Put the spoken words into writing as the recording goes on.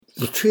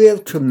The Tree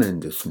of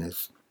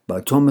Tremendousness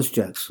by Thomas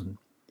Jackson.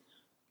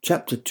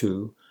 Chapter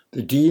 2,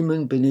 The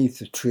Demon Beneath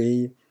the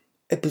Tree,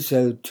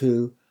 Episode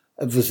 2,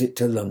 A Visit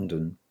to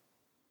London.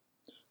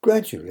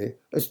 Gradually,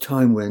 as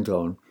time went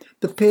on,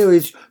 the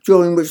periods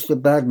during which the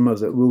bad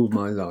mother ruled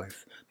my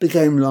life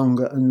became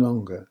longer and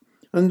longer,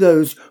 and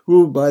those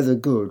ruled by the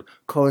good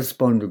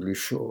correspondingly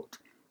short,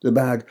 the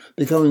bad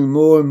becoming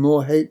more and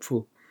more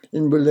hateful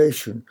in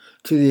relation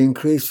to the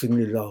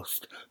increasingly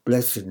lost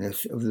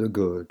blessedness of the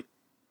good.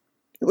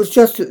 It was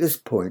just at this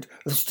point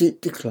of steep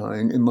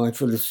decline in my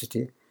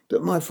felicity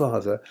that my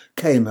father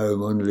came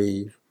home on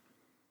leave.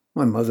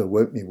 My mother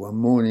woke me one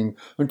morning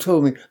and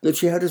told me that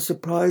she had a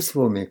surprise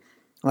for me.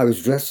 I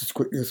was dressed as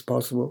quickly as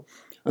possible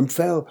and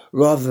fell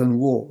rather than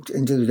walked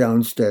into the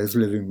downstairs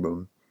living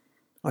room.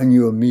 I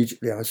knew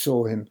immediately I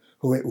saw him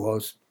who it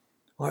was.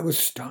 I was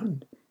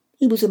stunned.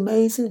 He was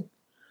amazing.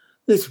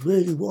 This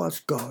really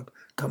was God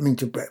coming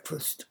to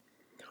breakfast.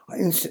 I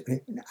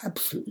instantly and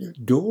absolutely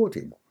adored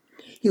him.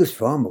 He was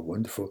far more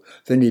wonderful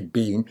than he'd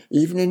been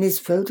even in his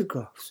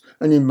photographs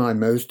and in my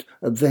most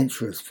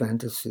adventurous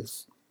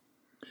fantasies.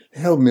 He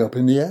held me up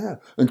in the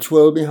air and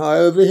twirled me high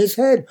over his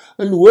head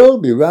and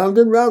whirled me round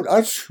and round.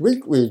 I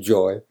shrieked with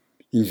joy.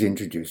 He was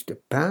introduced to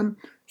Pam.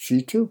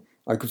 She too,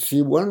 I could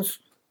see once,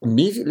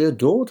 immediately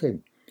adored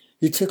him.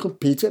 He tickled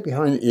Peter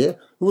behind the ear,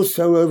 who was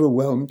so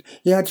overwhelmed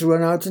he had to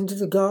run out into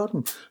the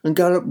garden and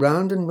gallop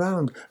round and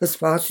round as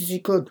fast as he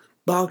could,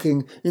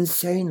 barking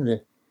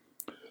insanely.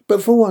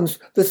 But for once,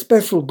 the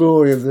special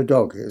glory of the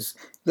dog is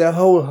their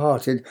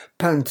wholehearted,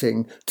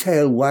 panting,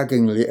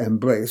 tail-waggingly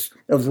embrace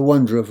of the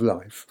wonder of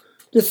life.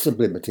 This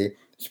sublimity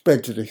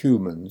spread to the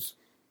humans.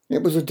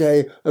 It was a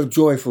day of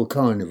joyful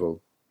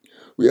carnival.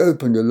 We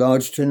opened a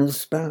large tin of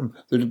spam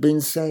that had been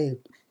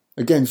saved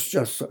against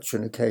just such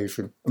an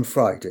occasion and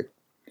fried it.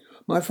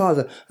 My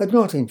father had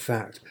not, in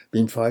fact,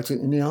 been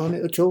fighting in the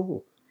army at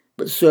all,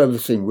 but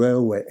servicing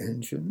railway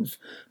engines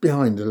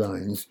behind the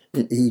lines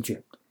in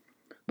Egypt.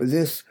 But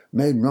this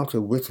made not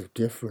a whit of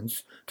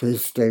difference to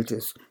his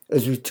status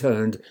as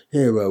returned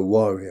hero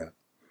warrior.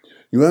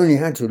 You only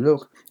had to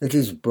look at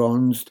his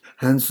bronzed,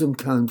 handsome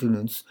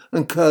countenance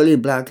and curly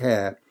black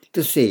hair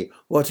to see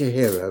what a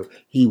hero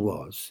he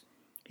was.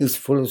 He was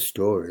full of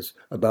stories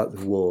about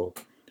the war,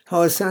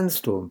 how a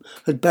sandstorm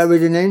had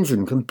buried an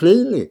engine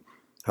completely,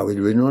 how he'd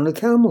ridden on a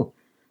camel.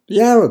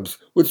 The Arabs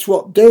would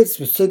swap dates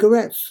for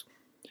cigarettes,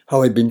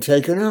 how he'd been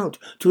taken out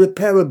to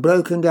repair a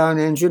broken-down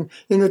engine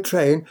in a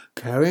train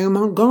carrying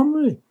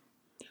Montgomery,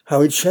 how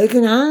he'd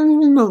shaken hands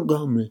with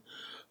Montgomery,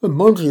 and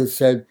Monty had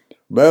said,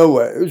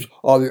 "Railways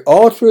are the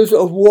arteries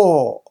of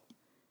war,"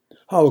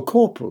 how a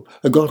corporal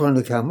had got on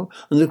a camel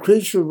and the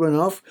creature had run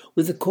off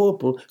with the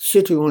corporal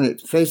sitting on it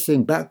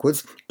facing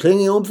backwards,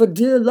 clinging on for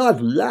dear life.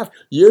 Laugh,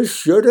 you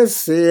should have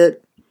seen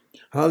it.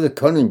 How the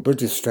cunning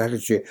British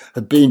strategy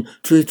had been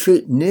to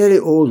retreat nearly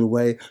all the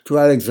way to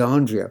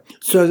Alexandria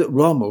so that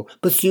Rommel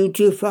pursued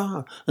too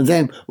far. And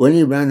then, when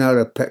he ran out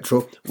of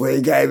petrol,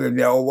 we gave him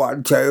the old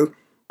one too.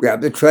 We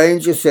had the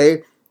trains, you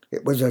see.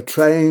 It was the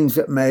trains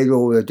that made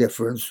all the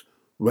difference,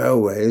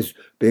 railways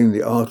being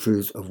the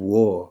arteries of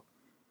war.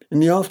 In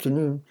the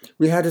afternoon,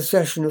 we had a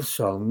session of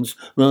songs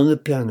round the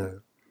piano.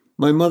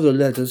 My mother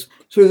led us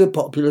through the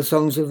popular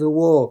songs of the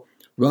war.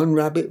 Run,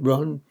 Rabbit,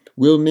 Run,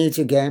 We'll Meet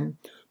Again,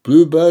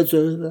 Bluebirds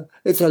Over,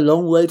 It's a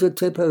Long Way to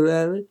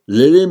Tipperary,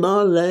 Lily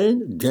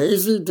Marlene,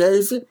 Daisy,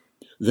 Daisy.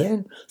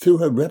 Then, through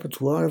her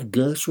repertoire of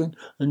Gershwin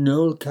and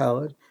Noel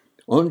Coward,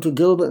 on to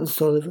Gilbert and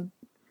Sullivan,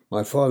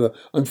 my father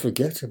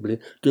unforgettably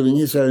doing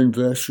his own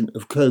version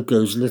of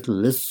Coco's Little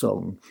List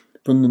song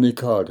from the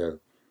Mikado,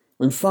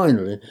 and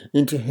finally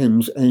into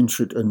hymns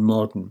ancient and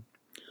modern.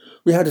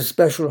 We had a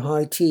special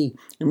high tea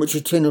in which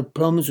a tin of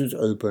plums was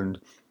opened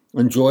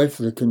and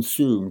joyfully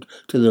consumed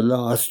to the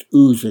last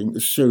oozing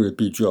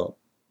syrupy drop.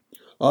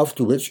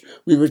 After which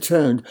we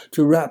returned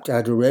to rapt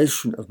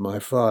adoration of my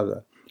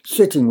father,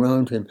 sitting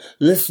round him,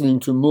 listening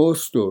to more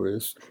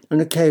stories, and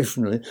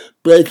occasionally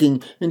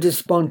breaking into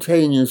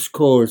spontaneous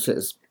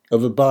choruses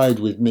of Abide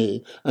With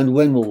Me and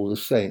When Will the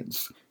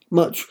Saints,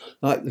 much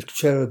like the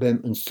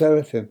cherubim and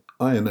seraphim,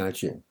 I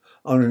imagine,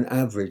 on an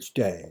average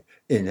day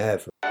in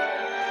heaven.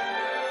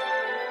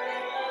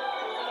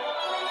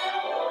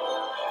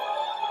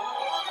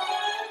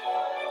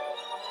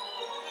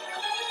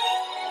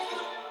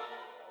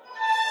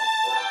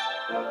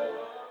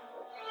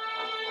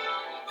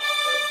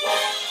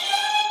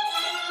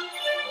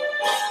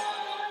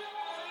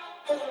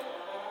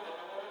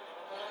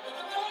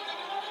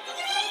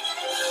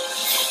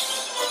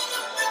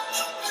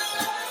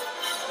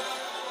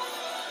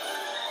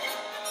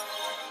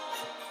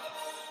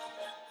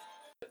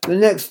 The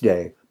next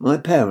day, my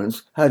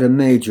parents had a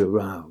major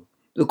row.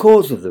 The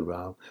cause of the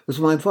row was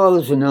my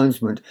father's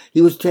announcement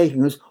he was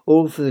taking us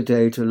all for the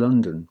day to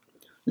London.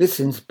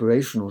 This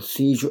inspirational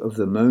seizure of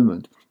the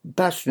moment,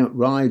 passionate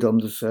ride on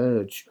the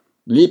surge,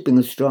 leaping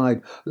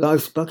astride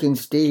life's bucking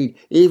steed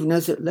even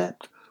as it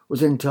leapt,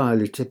 was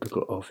entirely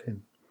typical of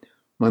him.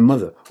 My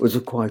mother was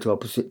a quite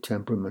opposite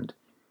temperament.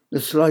 The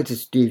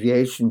slightest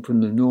deviation from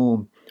the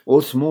norm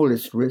or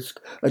smallest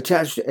risk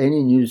attached to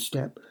any new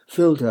step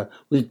filled her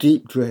with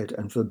deep dread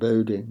and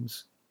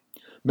forebodings.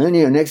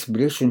 Many an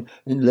expedition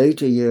in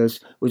later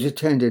years was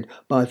attended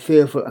by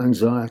fearful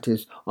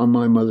anxieties on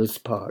my mother's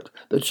part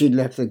that she'd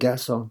left the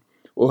gas on,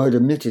 or had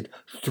omitted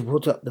to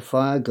put up the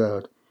fire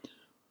guard.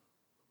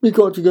 "We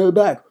got to go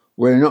back."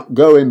 "We're not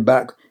going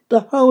back.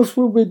 The house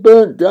will be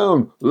burnt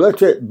down.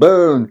 Let it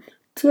burn."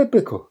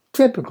 Typical.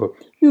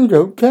 You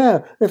don't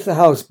care if the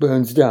house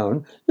burns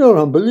down. You're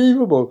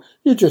unbelievable.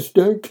 You just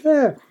don't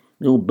care.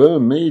 "You'll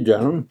burn me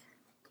down."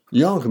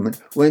 The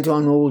argument went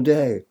on all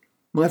day.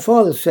 My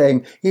father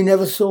saying he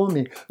never saw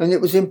me, and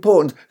it was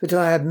important that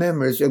I had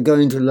memories of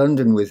going to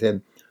London with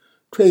him.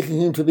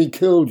 "Taking him to be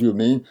killed, you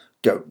mean?"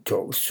 "Don't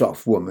talk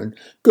soft, woman."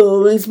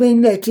 "Goring's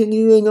been letting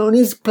you in on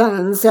his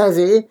plans, has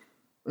he?"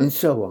 And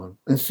so on,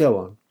 and so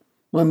on.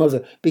 My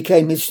mother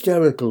became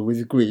hysterical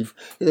with grief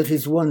that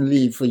his one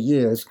leave for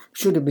years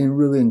should have been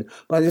ruined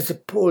by this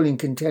appalling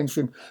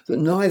contention that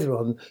neither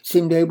of them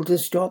seemed able to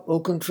stop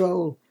or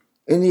control.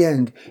 In the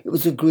end, it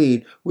was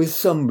agreed, with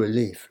some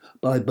relief,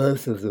 by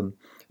both of them,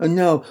 and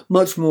now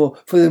much more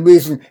for the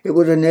reason it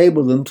would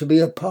enable them to be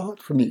apart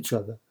from each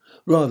other,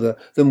 rather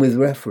than with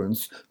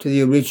reference to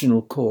the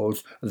original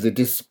cause of the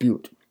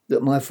dispute,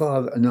 that my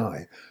father and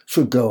I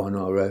should go on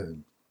our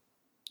own.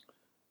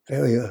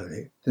 Very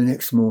early the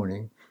next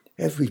morning,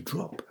 every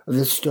drop of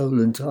the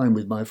stolen time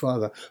with my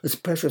father, as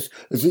precious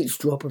as each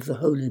drop of the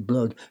holy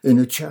blood in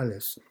a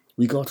chalice,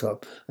 we got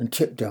up and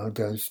tipped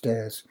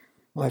downstairs,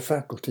 my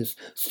faculties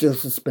still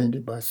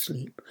suspended by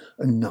sleep,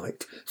 and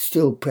night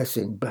still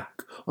pressing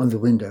back on the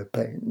window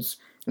panes,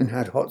 and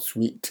had hot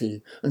sweet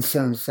tea and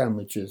sound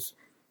sandwiches.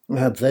 I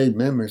have vague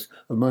memories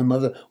of my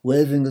mother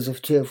waving us a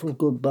tearful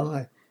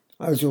goodbye.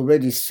 I was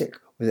already sick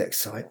with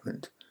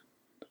excitement.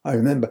 I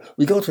remember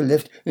we got a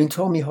lift in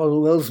Tommy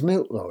Hollowell's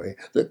milk lorry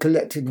that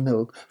collected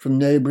milk from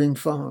neighbouring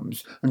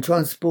farms and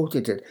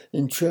transported it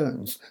in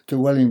churns to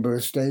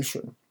Wellingborough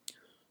Station.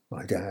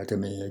 "My dad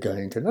and me are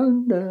going to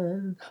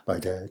London. My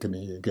dad and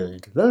me are going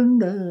to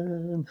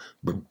London."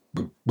 Boom,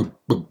 boom, boom,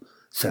 boom,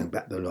 sang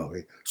back the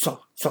lorry.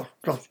 "Soft, soft,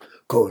 soft,"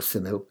 chorused the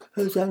milk.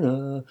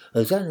 "Hosanna,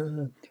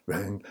 Hosanna,"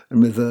 rang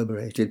and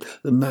reverberated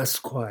the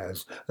massed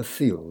choirs of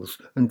fields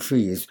and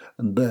trees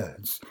and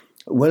birds.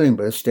 At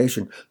Wellingborough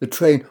Station, the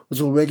train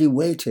was already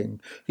waiting,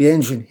 the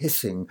engine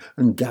hissing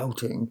and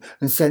gouting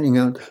and sending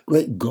out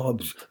great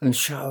gobs and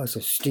showers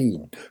of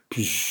steam.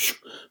 Psh,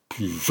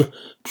 psh,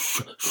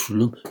 psh,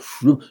 shloom,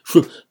 shloom,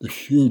 shloom. The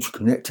huge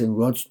connecting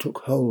rods took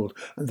hold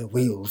and the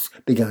wheels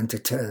began to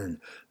turn.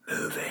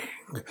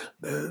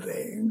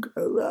 Moving,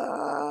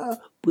 hurrah,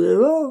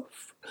 we're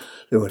off.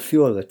 There were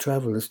few other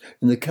travellers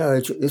in the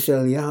carriage at this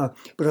early hour,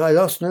 but I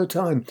lost no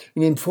time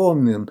in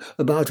informing them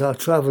about our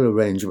travel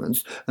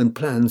arrangements and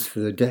plans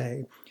for the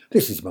day.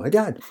 "This is my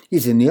dad.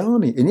 He's in the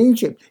army in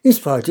Egypt. He's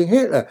fighting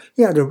Hitler.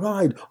 He had a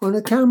ride on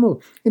a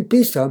camel. In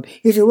peacetime,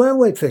 he's a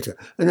railway fitter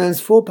and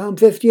earns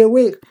 £4.50 a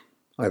week."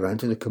 I ran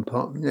to the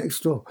compartment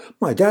next door.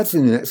 "My dad's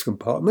in the next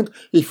compartment.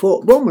 He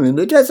fought Rommel in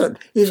the desert.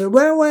 He's a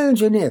railway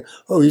engineer.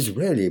 Oh, he's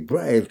really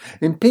brave.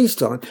 In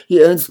peacetime,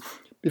 he earns—"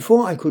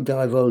 Before I could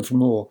divulge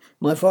more,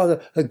 my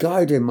father had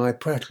guided my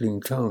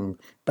prattling tongue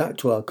back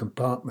to our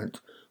compartment,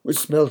 which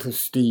smelt of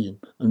steam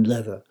and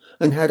leather,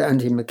 and had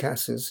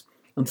antimacassars,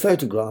 and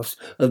photographs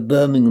of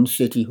Birmingham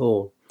City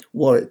Hall,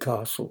 Warwick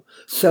Castle,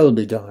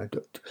 Selby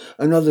Viaduct,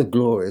 and other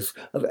glories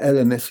of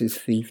LMS's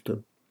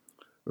fiefdom.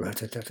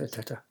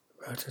 Rat-a-tat-a-tat-a.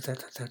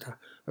 Rat-a-tat-a-tat-a,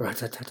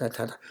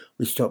 rat-a-tat-a-tat-a.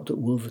 We stopped at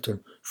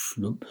Wolverton.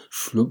 Slump,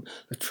 slump.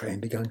 The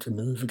train began to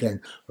move again.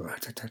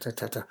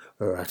 Rat-a-tat-a-tat-a,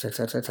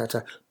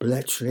 rat-a-tat-a-tat-a.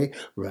 Bletchley.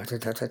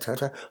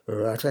 Rat-a-tat-a-tat-a,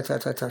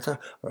 rat-a-tat-a-tat-a,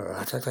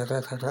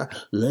 rat-a-tat-a-tat-a.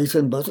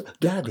 Leighton Buzzard.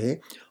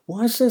 "Daddy,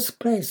 why's this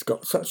place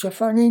got such a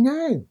funny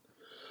name?"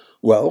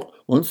 "Well,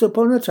 once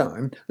upon a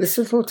time, this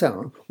little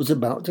town was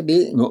about to be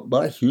eaten up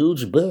by a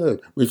huge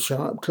bird with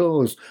sharp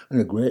claws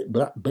and a great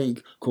black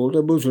beak called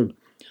a buzzard.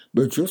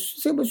 But just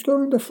as it was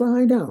going to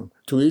fly down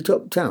to eat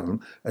up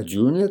town, a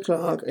junior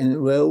clerk in the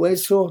railway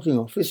sorting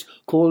office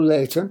called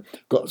Leighton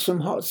got some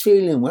hot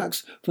sealing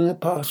wax from the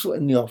parcel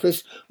in the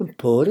office and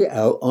poured it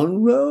out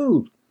on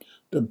road.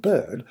 The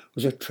bird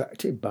was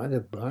attracted by the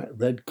bright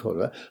red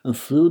colour and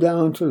flew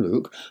down to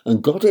look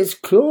and got its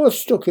claws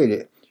stuck in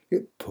it.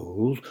 It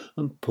pulled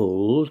and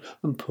pulled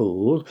and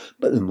pulled,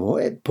 but the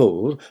more it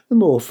pulled, the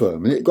more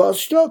firmly it got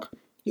stuck.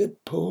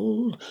 It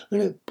pulled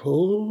and it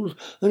pulled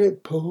and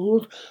it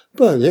pulled,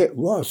 but it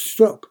was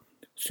stuck.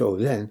 So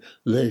then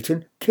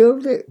Leighton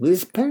killed it with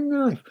his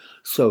penknife.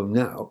 So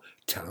now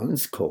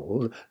town's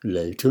called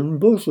Leighton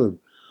Buzzard."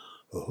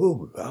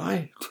 "Oh,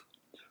 right."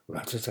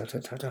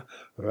 Rat-a-tat-a-tat-a,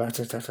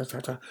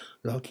 rat-a-tat-a-tat-a.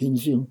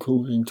 Larkinsian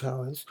cooling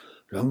towers,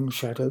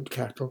 long-shadowed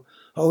cattle.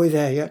 Are we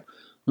there yet?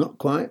 Not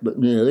quite, but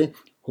nearly.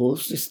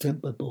 Horse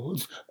distemper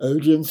boards,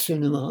 Odeon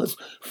cinemas,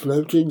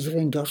 floatings of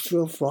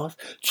industrial froth,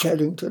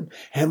 Cheddington,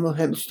 Hemel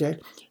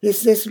Hempstead.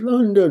 Is this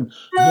London?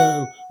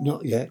 No,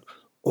 not yet.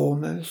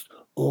 Almost.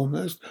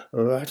 almost,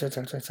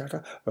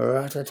 rat-a-tat-tat-tat,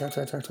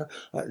 rat-a-tat-tat-tat,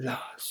 at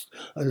last,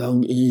 a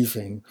long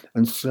easing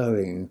and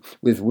slowing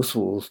with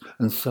whistles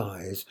and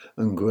sighs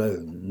and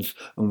groans,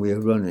 and we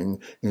are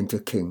running into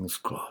King's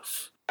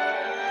Cross.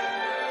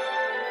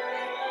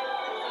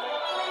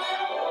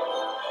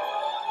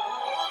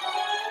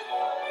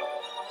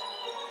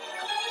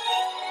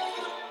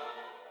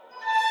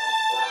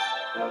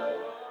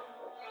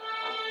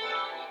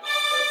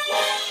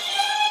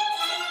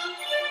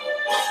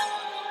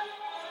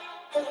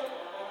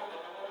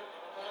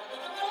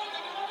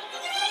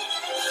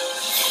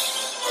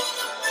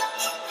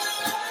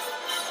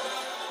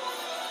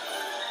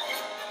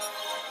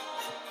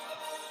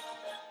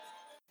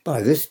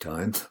 By this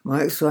time,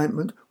 my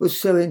excitement was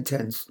so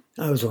intense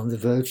I was on the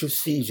verge of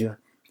seizure.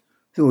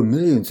 There were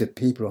millions of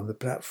people on the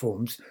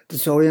platforms,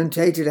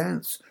 disorientated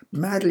ants,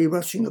 madly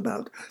rushing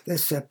about their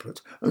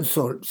separate and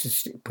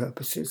solipsistic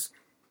purposes.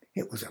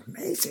 It was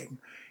amazing.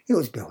 It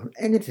was beyond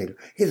anything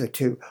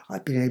hitherto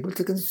I'd been able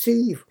to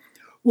conceive.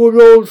 Would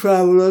all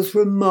travellers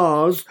from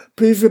Mars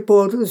please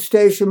report at the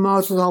Station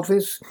Master's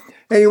office?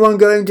 Anyone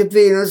going to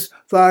Venus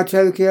via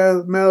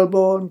Tokyo,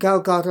 Melbourne,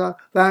 Calcutta,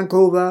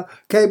 Vancouver,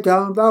 Cape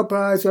Town,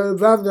 Valparaiso,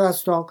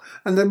 Vladivostok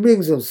and the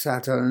rings of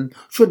Saturn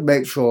should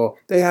make sure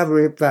they have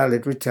a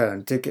valid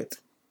return ticket.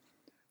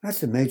 As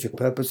the major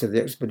purpose of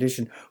the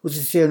expedition was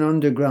to see an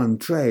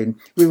underground train,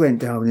 we went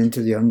down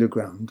into the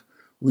underground.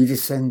 We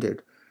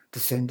descending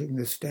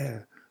the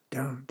stair.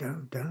 Down,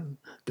 down, down,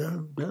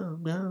 down,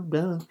 down, down,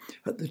 down,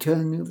 at the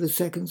turning of the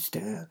second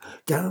stair.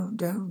 Down,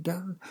 down,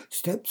 down,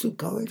 steps and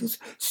corridors,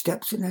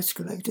 steps and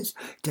escalators.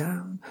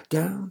 Down,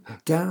 down,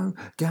 down,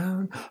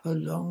 down, a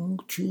long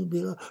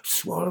tubular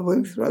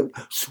swallowing throat,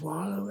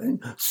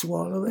 swallowing.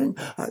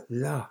 At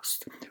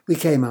last, we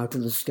came out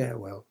of the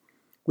stairwell.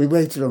 We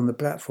waited on the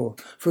platform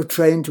for a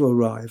train to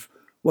arrive.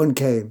 One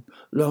came,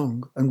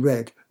 long and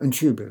red and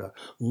tubular.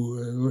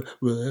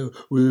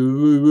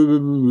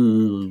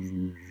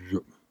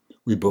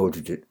 We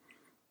boarded it.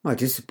 My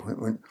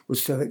disappointment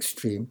was so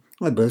extreme,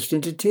 I burst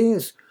into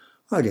tears.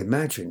 I'd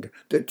imagined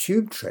that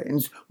tube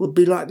trains would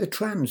be like the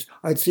trams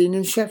I'd seen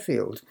in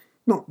Sheffield.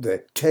 Not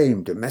the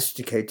tame,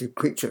 domesticated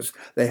creatures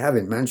they have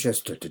in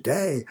Manchester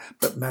today,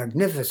 but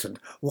magnificent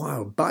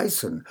wild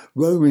bison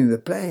roaming the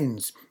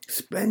plains,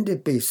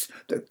 splendid beasts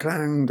that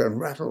clanged and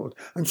rattled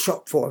and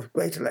shot forth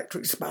great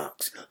electric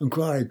sparks and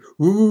cried,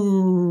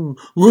 woo,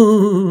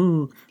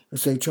 woo,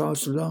 as they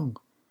charged along.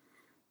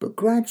 But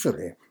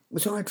gradually,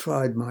 as I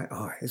tried my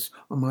eyes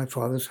on my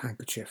father's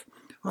handkerchief,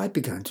 I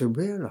began to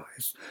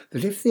realise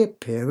that if the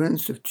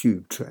appearance of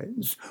tube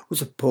trains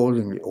was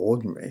appallingly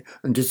ordinary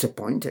and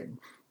disappointing,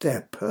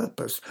 their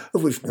purpose,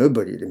 of which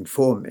nobody had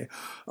informed me,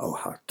 oh,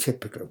 how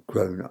typical of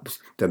grown-ups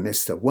to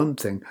miss the one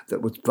thing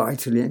that was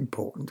vitally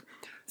important,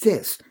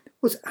 this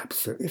was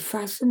absolutely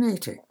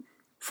fascinating.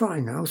 For I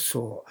now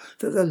saw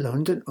that the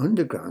London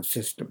Underground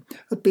system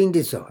had been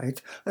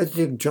designed as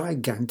a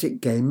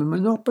gigantic game of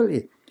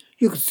Monopoly.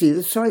 You could see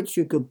the sites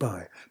you could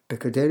buy,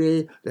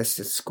 Piccadilly,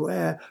 Leicester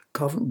Square,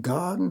 Covent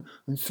Garden,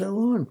 and so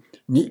on,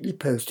 neatly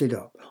posted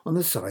up on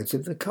the sides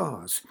of the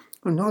cars.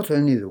 And not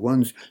only the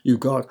ones you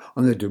got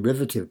on the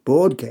derivative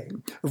board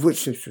game, of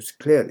which this was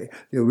clearly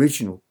the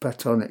original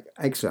Platonic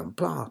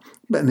exemplar,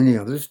 but many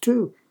others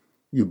too.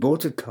 You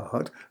bought a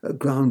card at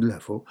ground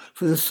level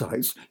for the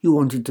sites you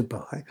wanted to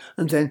buy,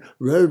 and then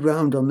rode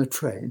round on the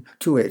train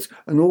to it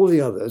and all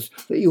the others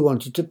that you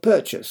wanted to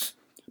purchase.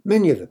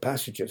 Many of the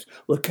passengers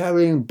were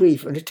carrying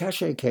brief and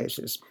attaché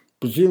cases,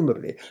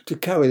 presumably to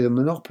carry the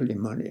monopoly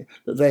money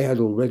that they had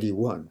already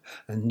won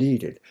and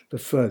needed for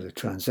further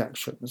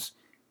transactions.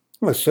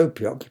 I was so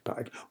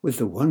preoccupied with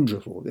the wonder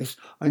of all this,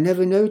 I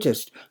never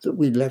noticed that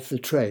we'd left the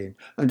train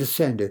and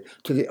descended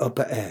to the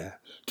upper air,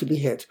 to be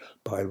hit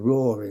by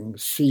roaring,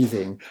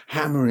 seething,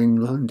 hammering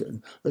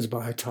London as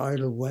by a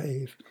tidal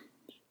wave.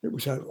 It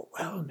was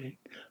overwhelming,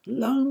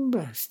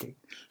 long-lasting,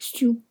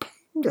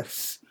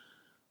 stupendous.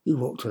 We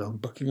walked along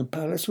Buckingham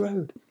Palace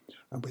Road,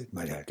 and with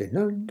my dad in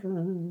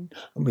London,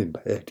 and with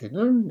my dad in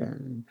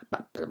London,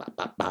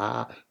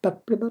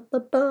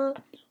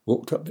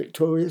 walked up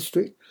Victoria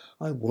Street.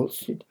 I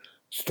waltzed,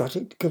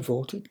 strutted,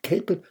 cavorted,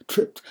 capered,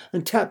 tripped,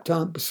 and tapped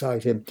on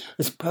beside him,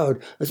 as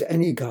proud as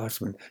any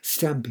guardsman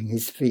stamping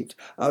his feet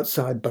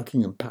outside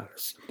Buckingham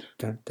Palace.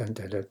 Dun dun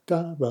dun dun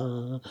dun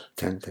dun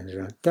dun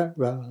dun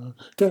dun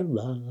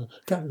dun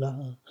dun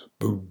dun,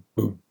 boom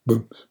boom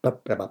boom.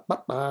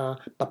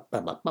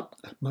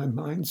 My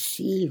mind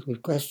seethed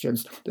with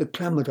questions that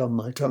clamoured on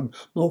my tongue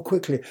more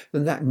quickly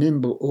than that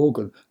nimble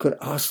organ could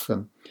ask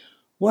them.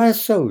 Why are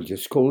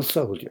soldiers called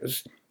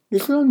soldiers?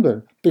 Is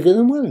London bigger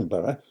than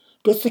Wellingborough?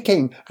 Does the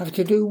king have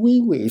to do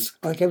wee-wees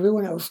like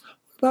everyone else?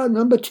 What about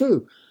number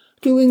 2?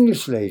 Do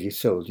English lady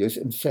soldiers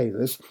and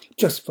sailors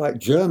just fight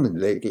German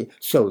lady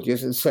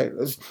soldiers and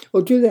sailors,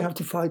 or do they have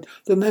to fight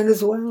the men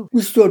as well?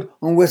 We stood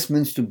on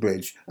Westminster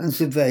Bridge and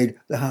surveyed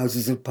the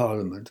Houses of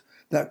Parliament,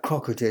 that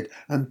crocketed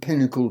and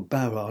pinnacled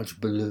barrage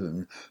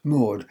balloon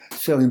moored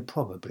so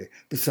improbably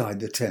beside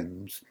the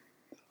Thames.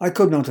 I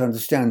could not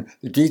understand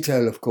the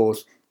detail, of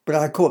course, But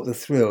I caught the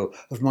thrill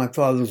of my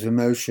father's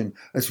emotion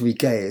as we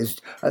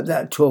gazed at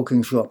that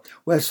talking shop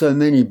where so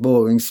many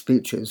boring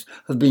speeches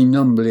have been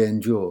numbly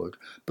endured,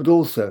 but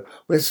also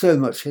where so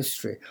much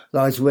history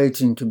lies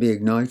waiting to be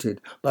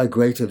ignited by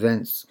great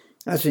events,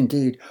 as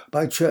indeed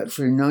by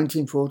Churchill in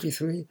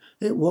 1943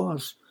 it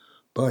was.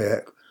 By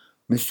heck,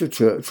 Mr.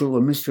 Churchill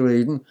and Mr.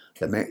 Eden,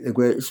 they make the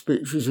great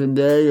speeches in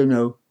there, you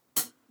know.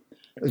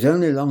 It was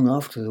only long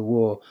after the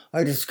war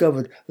I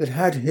discovered that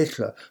had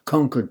Hitler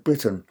conquered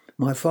Britain,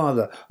 my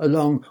father,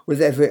 along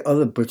with every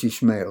other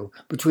British male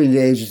between the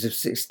ages of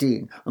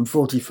 16 and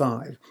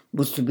 45,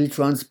 was to be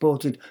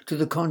transported to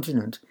the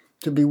continent,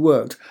 to be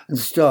worked and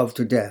starved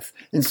to death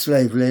in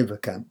slave labour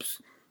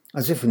camps.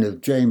 As if in a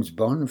James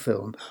Bond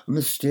film, a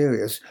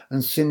mysterious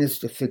and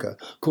sinister figure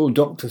called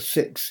Dr.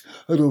 Six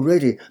had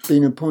already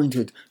been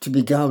appointed to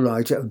be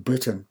Gauleiter of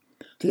Britain.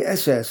 The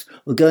SS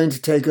were going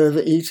to take over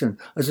Eton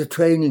as a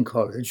training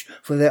college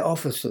for their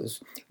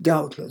officers,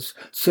 doubtless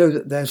so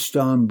that their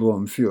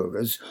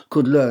Sturmbannführers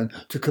could learn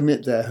to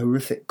commit their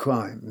horrific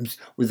crimes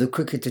with the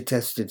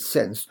cricket-attested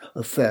sense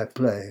of fair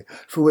play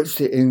for which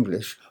the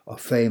English are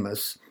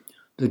famous.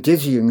 The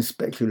dizzying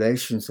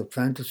speculations of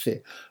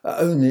fantasy are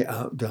only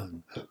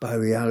outdone by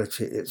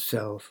reality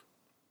itself.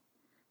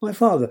 My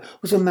father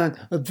was a man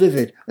of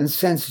vivid and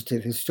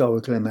sensitive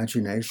historical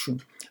imagination,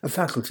 a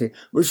faculty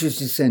which has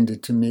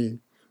descended to me.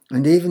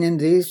 And even in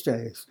these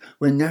days,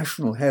 when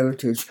national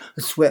heritage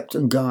has swept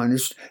and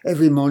garnished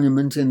every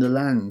monument in the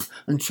land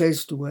and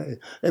chased away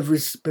every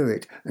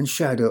spirit and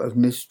shadow of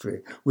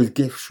mystery with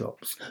gift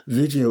shops,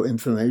 video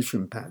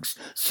information packs,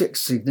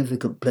 6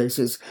 significant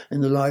places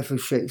in the life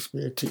of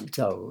Shakespeare tea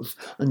towels,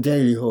 and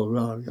daily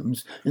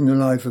horariums in the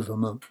life of a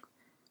monk,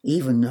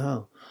 even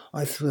now,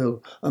 I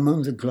thrill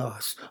among the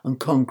glass and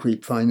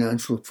concrete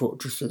financial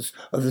fortresses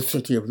of the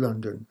City of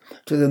London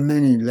to the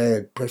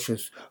many-layered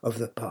pressures of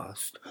the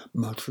past,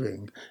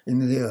 muttering in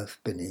the earth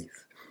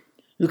beneath.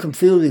 You can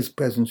feel these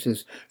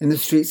presences in the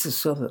streets of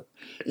Southwark,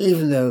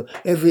 even though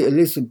every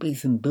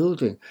Elizabethan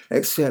building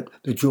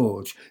except the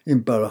George in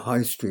Borough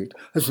High Street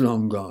has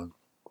long gone,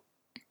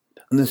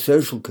 and the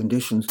social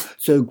conditions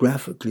so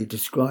graphically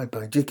described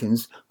by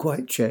Dickens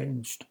quite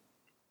changed.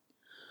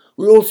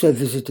 We also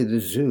visited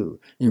the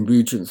zoo in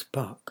Regent's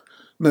Park,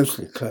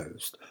 mostly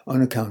closed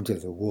on account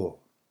of the war.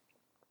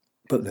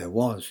 But there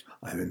was,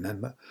 I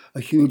remember, a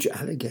huge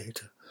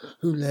alligator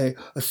who lay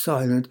a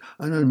silent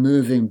and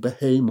unmoving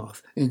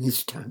behemoth in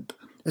his tank,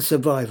 a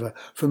survivor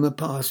from a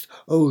past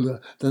older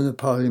than the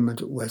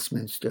Parliament at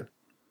Westminster.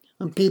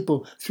 And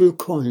people threw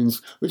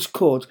coins which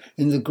caught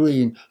in the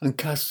green and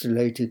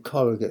castellated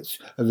corrugates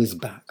of his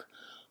back,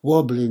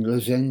 wobbling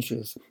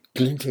lozenges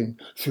glinting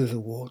through the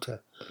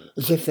water,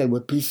 as if they were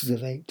pieces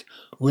of 8,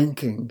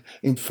 winking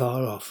in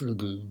far-off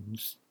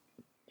lagoons.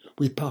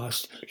 We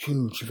passed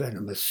huge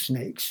venomous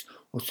snakes,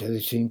 or so they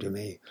seemed to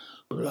me,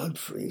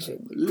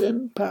 blood-freezing,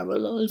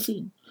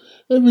 limb-paralysing.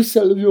 Every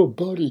cell of your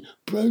body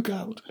broke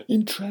out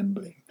in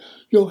trembling.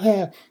 Your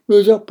hair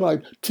rose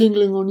upright,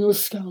 tingling on your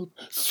scalp.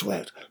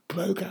 Sweat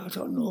broke out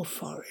on your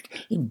forehead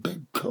in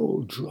big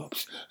cold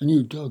drops, and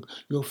you dug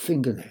your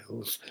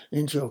fingernails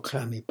into your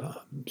clammy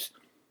palms.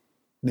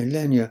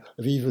 Millennia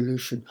of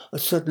evolution are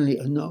suddenly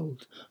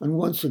annulled, and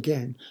once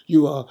again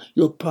you are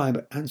your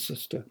primate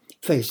ancestor,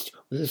 faced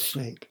with a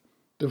snake,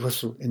 the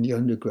rustle in the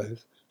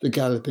undergrowth, the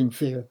galloping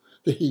fear,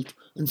 the heat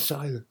and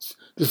silence,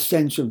 the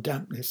stench of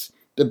dampness,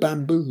 the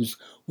bamboos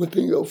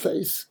whipping your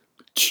face.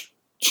 Ch,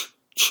 ch,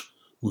 ch,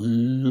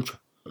 wheelchair,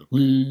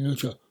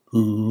 wheelchair,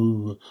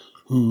 hoo,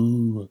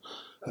 hoo,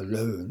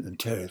 alone and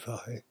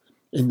terrified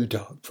in the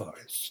dark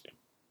forest.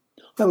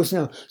 I was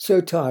now so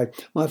tired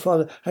my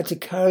father had to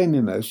carry me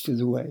most of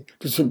the way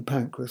to St.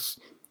 Pancras.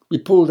 We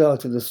pulled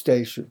out of the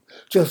station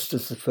just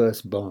as the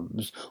first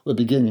bombs were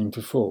beginning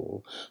to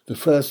fall, the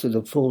first that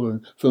had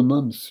fallen for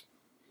months.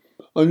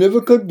 "I never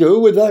could do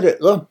without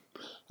Hitler,"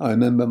 I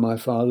remember my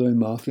father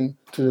remarking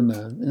to the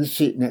man in the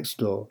seat next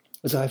door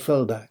as I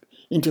fell back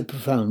into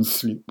profound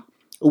sleep,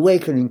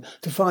 awakening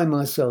to find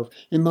myself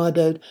in my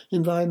bed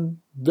in my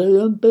very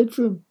own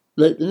bedroom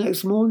late the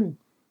next morning.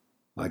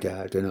 "My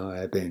dad and I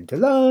have been to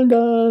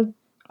London,"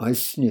 I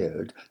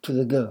sneered to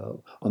the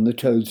girl on the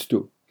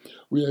toadstool.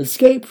 "We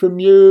escaped from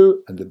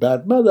you and the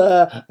bad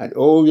mother and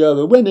all the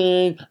other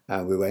women,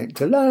 and we went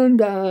to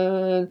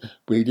London.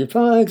 We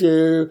defied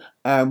you,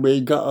 and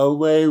we got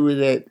away with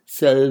it,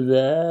 so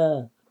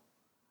there."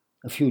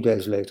 A few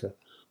days later,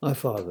 my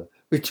father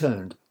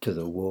returned to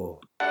the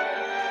war.